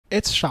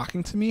It's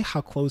shocking to me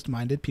how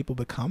closed-minded people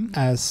become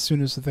as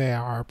soon as they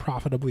are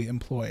profitably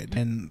employed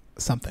in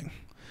something.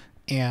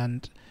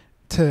 And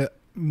to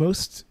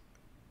most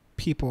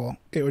people,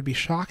 it would be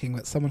shocking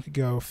that someone could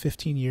go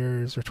 15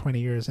 years or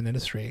 20 years in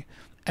industry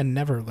and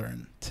never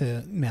learn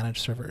to manage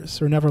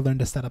servers, or never learn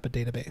to set up a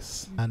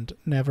database, and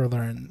never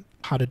learn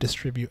how to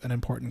distribute an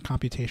important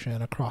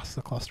computation across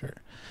the cluster.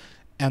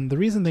 And the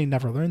reason they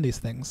never learn these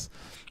things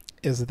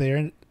is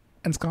they're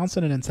ensconced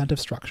in an incentive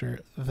structure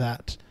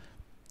that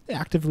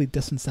actively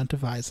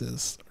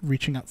disincentivizes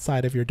reaching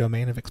outside of your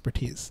domain of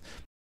expertise.